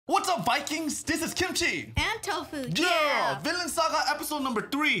What's up, Vikings? This is Kimchi. And Tofu. Yeah! Vinland Saga episode number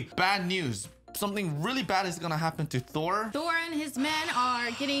 3. Bad news. Something really bad is gonna happen to Thor. Thor and his men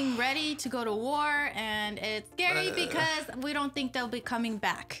are getting ready to go to war, and it's scary because we don't think they'll be coming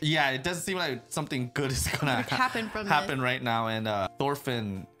back. Yeah, it doesn't seem like something good is gonna happen right now. And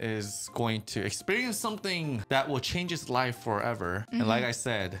Thorfinn is going to experience something that will change his life forever. And like I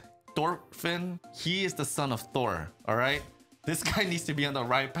said, Thorfinn, he is the son of Thor, all right? This guy needs to be on the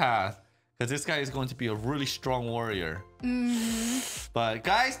right path because this guy is going to be a really strong warrior. But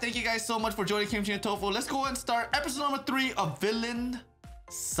guys, thank you guys so much for joining Kimchi and Tofu. Let's go and start episode number 3 of Vinland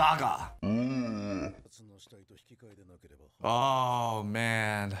Saga. Oh,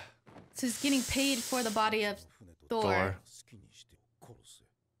 man. So he's getting paid for the body of Thor.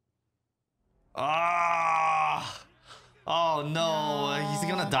 Ah. Oh, no. He's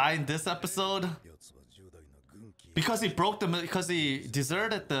gonna die in this episode? Because he because he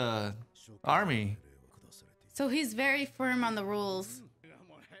deserted the army. So he's very firm on the rules.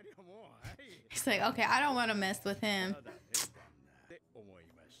 He's like, okay, I don't want to mess with him.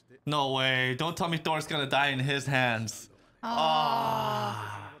 No way. Don't tell me Thor's gonna die in his hands.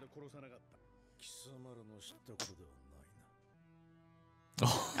 Oh.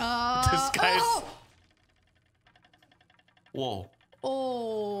 This guy's... Whoa.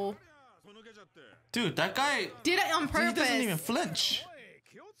 Oh. Dude, that guy did it on purpose. He doesn't even flinch.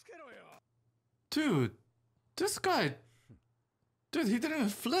 Dude, this guy... Dude, he didn't even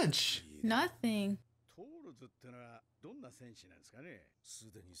flinch. Nothing.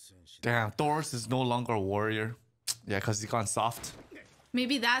 Damn, Thor is no longer a warrior. Yeah, because he's gone soft.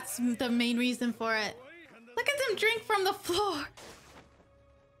 Maybe that's the main reason for it. Look at them drink from the floor.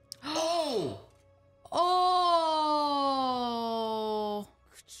 Oh! Oh!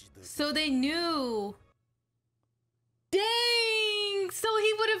 So they knew. Dang! So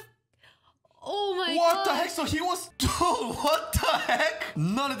he would have... Oh my god. What the heck? So he was... Dude, what the heck?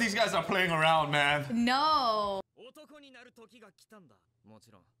 None of these guys are playing around, man. No.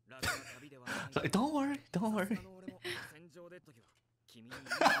 Like, don't worry, don't worry.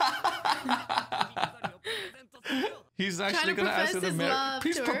 He's actually gonna ask her to marry.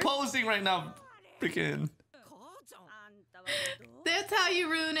 He's proposing right now. Freaking. That's how you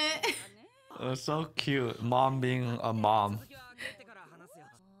ruin it. Oh, so cute. Mom being a mom.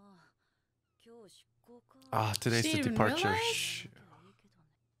 Ah, today's the departure.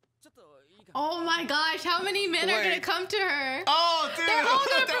 Oh my gosh, how many men are gonna come to her? Oh, dude, they're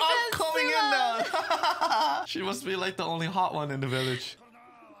all coming in now. She must be like the only hot one in the village.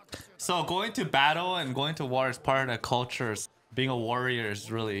 So going to battle and going to war is part of the cultures. Being a warrior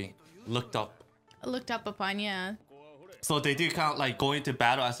is really looked up upon, yeah. So they do count like going to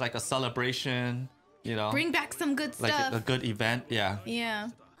battle as like a celebration, you know. Bring back some good stuff. Like a good event, yeah. Yeah.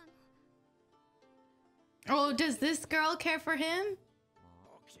 Oh, does this girl care for him?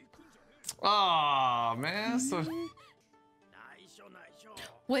 Oh, man. So...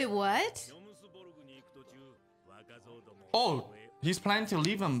 Wait, what? Oh, he's planning to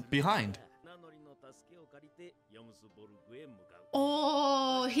leave him behind.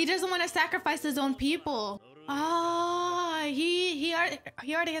 Oh, he doesn't want to sacrifice his own people. Ah, he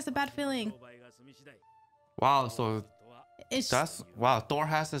already has a bad feeling. Wow, so wow. Thor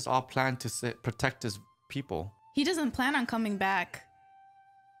has this all planned to protect his people. He doesn't plan on coming back.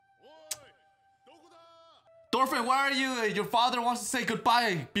 Thorfinn, where are you? Your father wants to say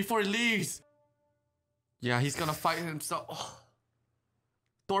goodbye before he leaves. Yeah, he's gonna fight himself. Oh.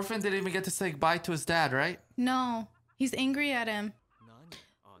 Thorfinn didn't even get to say goodbye to his dad, right? No, he's angry at him.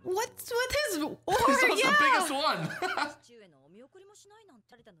 What's with his war? This was yeah. the biggest one.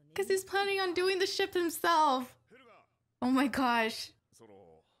 Because he's planning on doing the ship himself. Oh my gosh.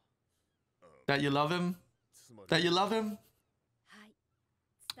 That you love him? That you love him?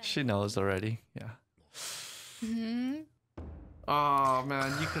 She knows already, yeah. Oh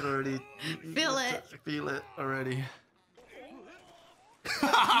man, you could already feel it already.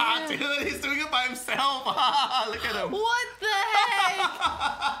 Dude, he's doing it by himself. Look at him. What the heck?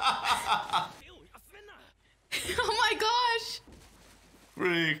 Oh my gosh.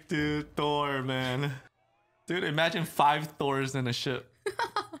 Freak, dude. Thor, man. Dude, imagine 5 Thors in a ship.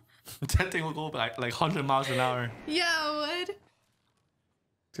 That thing will go like 100 miles an hour. Yeah, it would.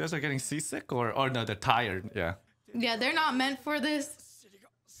 You guys are getting seasick or no, they're tired. Yeah. Yeah, they're not meant for this.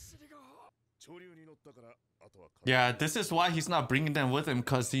 Yeah, this is why he's not bringing them with him,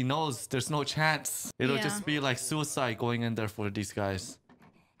 because he knows there's no chance. It'll just be like suicide going in there for these guys.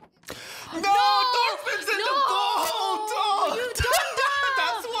 No! Thorfinn's in the boat! Oh, you don't know!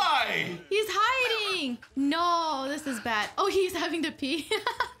 That's why! He's hiding! No, this is bad. Oh, he's having to pee.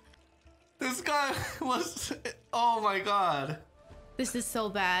 This guy was... Oh my god. This is so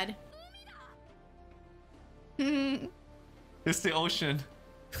bad. It's the ocean.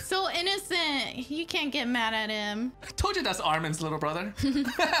 So innocent. You can't get mad at him. I told you that's Armin's little brother.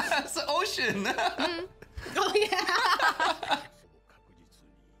 It's the ocean. Oh yeah.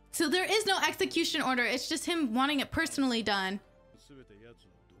 So there is no execution order. It's just him wanting it personally done.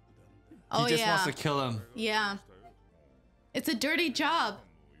 Oh, he just wants to kill him. Yeah. It's a dirty job.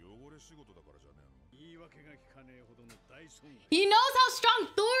 He knows how strong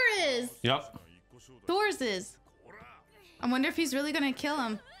Thor is. Yep. Thor's is. I wonder if he's really gonna kill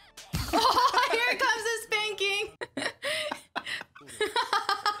him. Oh, here comes the spanking.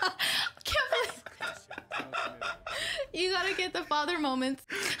 Can't believe. You gotta get the father moments.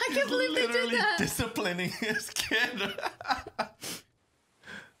 I can't believe they did that. Disciplining his kid.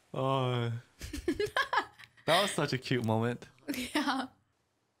 Oh, that was such a cute moment. Yeah.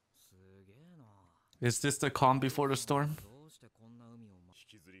 Is this the calm before the storm?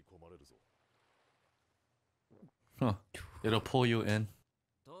 Huh. It'll pull you in.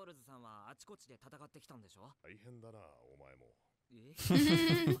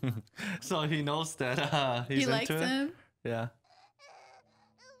 So he knows that he's he likes into him. it. Yeah.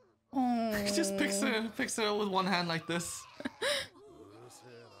 Oh. He just picks her with one hand like this.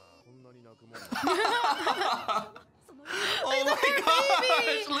 Oh my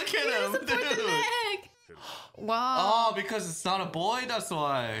gosh! Look at him, dude. Wow. Oh, because it's not a boy, that's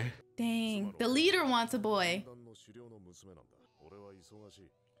why. Dang. The leader wants a boy.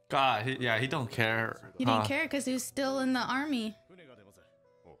 God, he don't care. He didn't care because he was still in the army.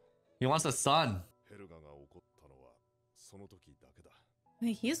 He wants a son.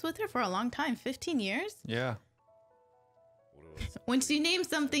 He was with her for a long time, 15 years? Yeah. Once you name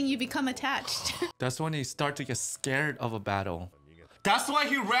something, you become attached. That's when he starts to get scared of a battle. That's why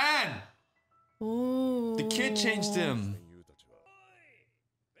he ran! Ooh. The kid changed him.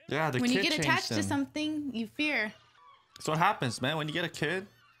 Yeah, the kid changed him. When you get attached to something, you fear. That's what happens, man. When you get a kid,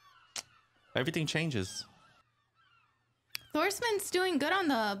 everything changes. Thorsman's doing good on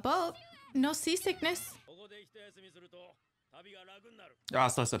the boat. No seasickness. Ah,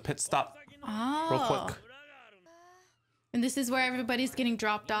 so it's a pit stop. Oh. Real quick. And this is where everybody's getting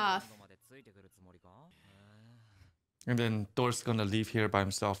dropped off. And then Thor's gonna leave here by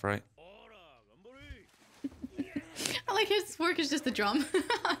himself, right? I like his work is just the drum.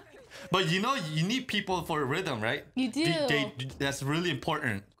 But you know, you need people for a rhythm, right? You do. That's really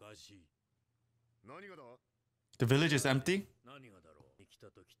important. The village is empty.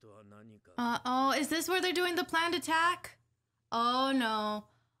 Oh, is this where they're doing the planned attack? Oh no.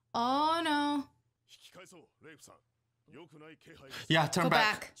 Oh no. Yeah, turn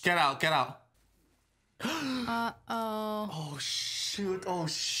back. Get out, get out. Uh-oh. Oh shoot, oh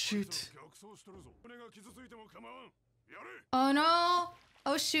shoot. Oh no.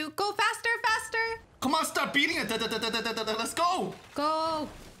 Oh shoot. Go faster, faster. Come on, start beating it. Let's go. Go.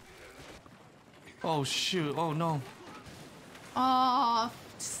 Oh shoot, oh no. Oh,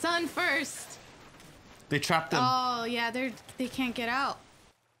 son first. They trapped them. Oh yeah, they can't get out.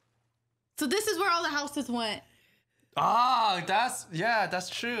 So this is where all the houses went. Ah, that's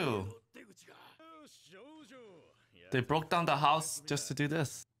true. They broke down the house just to do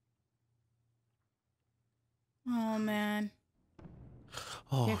this. Oh man.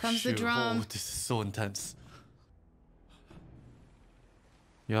 Oh, here comes the drum. Oh, this is so intense.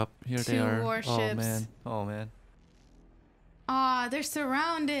 Yup, here they Two are. warships. Oh man. Oh man. Ah, they're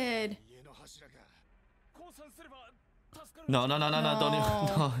surrounded. No, don't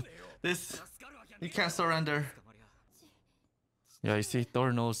even. No. This, you can't surrender. Yeah, you see,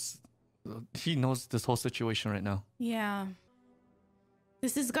 Thor knows. He knows this whole situation right now. Yeah.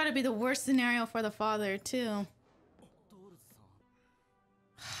 This has got to be the worst scenario for the father, too.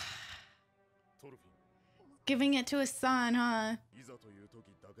 Giving it to his son, huh?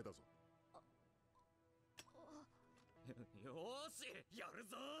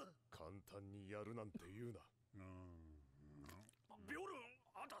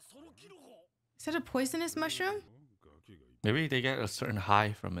 Is that a poisonous mushroom? Maybe they get a certain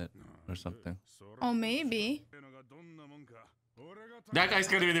high from it or something. Oh, maybe. That guy's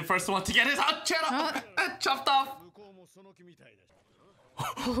gonna be the first one to get his head chopped off.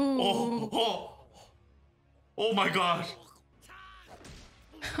 Oh my gosh.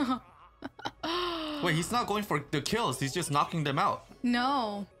 Wait, he's not going for the kills. He's just knocking them out.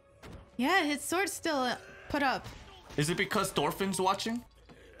 No. Yeah, his sword's still put up. Is it because Thorfinn's watching?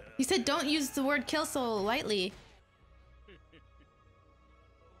 He said don't use the word kill so lightly.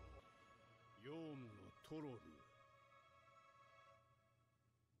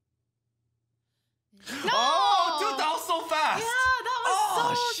 No! Oh, dude, that was so fast. Yeah, that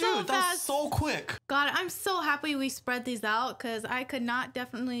was so fast. That was so quick. God, I'm so happy we spread these out because I could not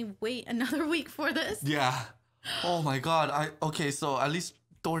definitely wait another week for this. Yeah. Oh my God. Okay, so at least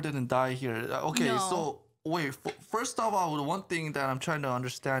Thor didn't die here. Okay, No. so wait. First of all, the one thing that I'm trying to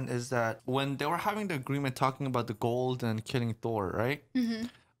understand is that when they were having the agreement talking about the gold and killing Thor, right? Mm-hmm.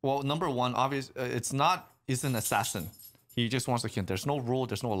 Well, number one, obviously, he's an assassin. He just wants to kill. There's no rule,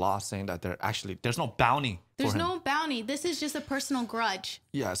 there's no law saying that there's no bounty. There's no bounty. This is just a personal grudge.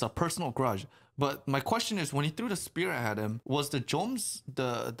 Yeah, it's a personal grudge. But my question is, when he threw the spear at him, was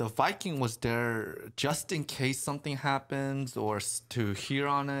the Viking was there just in case something happens or to hear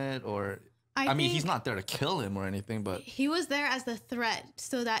on it? Or I mean, he's not there to kill him or anything, but he was there as the threat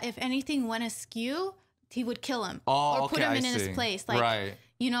so that if anything went askew, he would kill him or put him in his place. Like, right.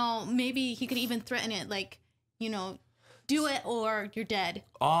 Maybe he could even threaten it, like, do it or you're dead.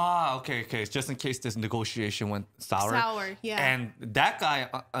 Okay. It's just in case this negotiation went sour. Yeah. And that guy,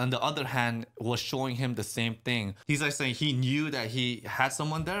 on the other hand, was showing him the same thing. He's like saying he knew that he had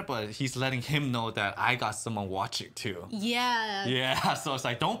someone there, but he's letting him know that I got someone watching too. Yeah. Yeah. So it's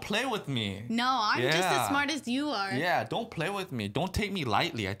like, don't play with me. No, I'm just as smart as you are. Yeah. Don't play with me. Don't take me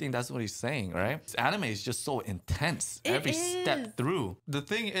lightly. I think that's what he's saying, right? This anime is just so intense. Every step through. The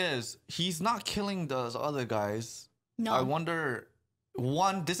thing is, he's not killing those other guys. No. I wonder,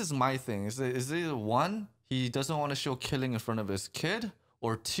 one, this is my thing. Is it one, he doesn't want to show killing in front of his kid?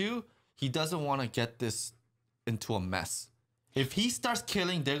 Or two, he doesn't want to get this into a mess. If he starts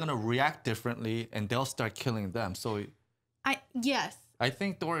killing, they're going to react differently and they'll start killing them. So yes. I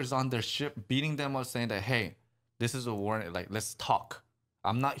think Thor is on their ship beating them up saying that, hey, this is a warning. Like, let's talk.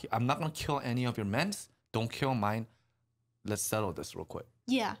 I'm not going to kill any of your men. Don't kill mine. Let's settle this real quick.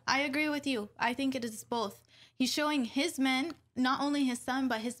 Yeah, I agree with you. I think it is both. He's showing his men, not only his son,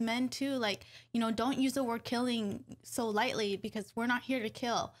 but his men too. Like, don't use the word killing so lightly because we're not here to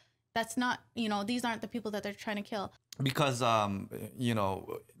kill. That's not, these aren't the people that they're trying to kill. Because,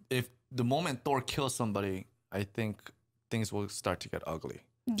 if the moment Thor kills somebody, I think things will start to get ugly.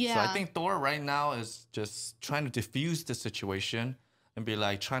 Yeah. So I think Thor right now is just trying to diffuse the situation and be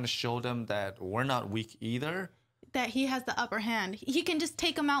like trying to show them that we're not weak either. That he has the upper hand. He can just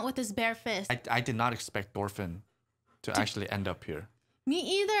take him out with his bare fist. I did not expect Thorfinn to actually end up here.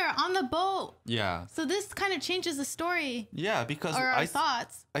 Me either, on the boat. Yeah. So this kind of changes the story. Yeah, because our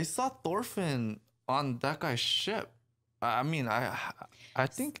thoughts. I saw Thorfinn on that guy's ship. I mean, I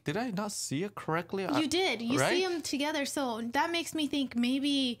think, did I not see it correctly? You did. You right? see them together. So that makes me think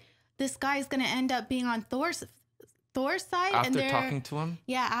maybe this guy's going to end up being on Thor's side. After talking to him?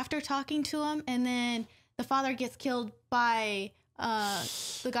 Yeah, after talking to him. And then the father gets killed by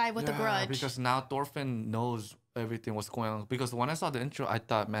the guy with the grudge. Because now Thorfinn knows everything what's going on. Because when I saw the intro, I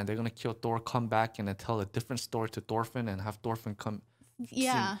thought, man, they're going to kill Thor, come back, and then tell a different story to Thorfinn and have Thorfinn come.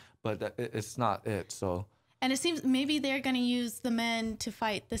 Yeah. But it's not it, so. And it seems maybe they're going to use the men to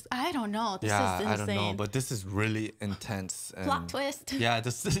fight this. I don't know. This is insane. I don't know. But this is really intense. And plot twist. Yeah,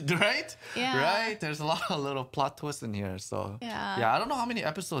 this is, right? Yeah. Right? There's a lot of little plot twists in here. So, yeah, I don't know how many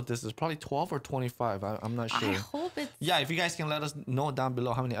episodes this is. Probably 12 or 25. I'm not sure. I hope it's... Yeah, if you guys can let us know down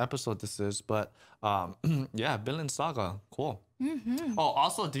below how many episodes this is. But, yeah, Vinland Saga. Cool. Mm-hmm. Oh,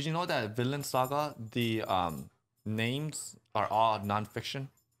 also, did you know that Vinland Saga, the names are all non-fiction?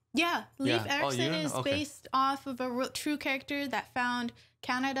 Yeah, Leif Erikson is based off of a true character that found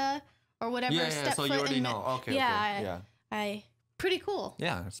Canada or whatever. Yeah, so you already know. Okay, I pretty cool.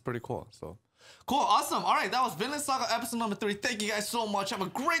 Yeah, it's pretty cool. So cool, awesome. All right, that was Vinland Saga episode number 3. Thank you guys so much. Have a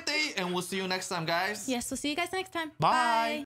great day, and we'll see you next time, guys. Yes, we'll see you guys next time. Bye.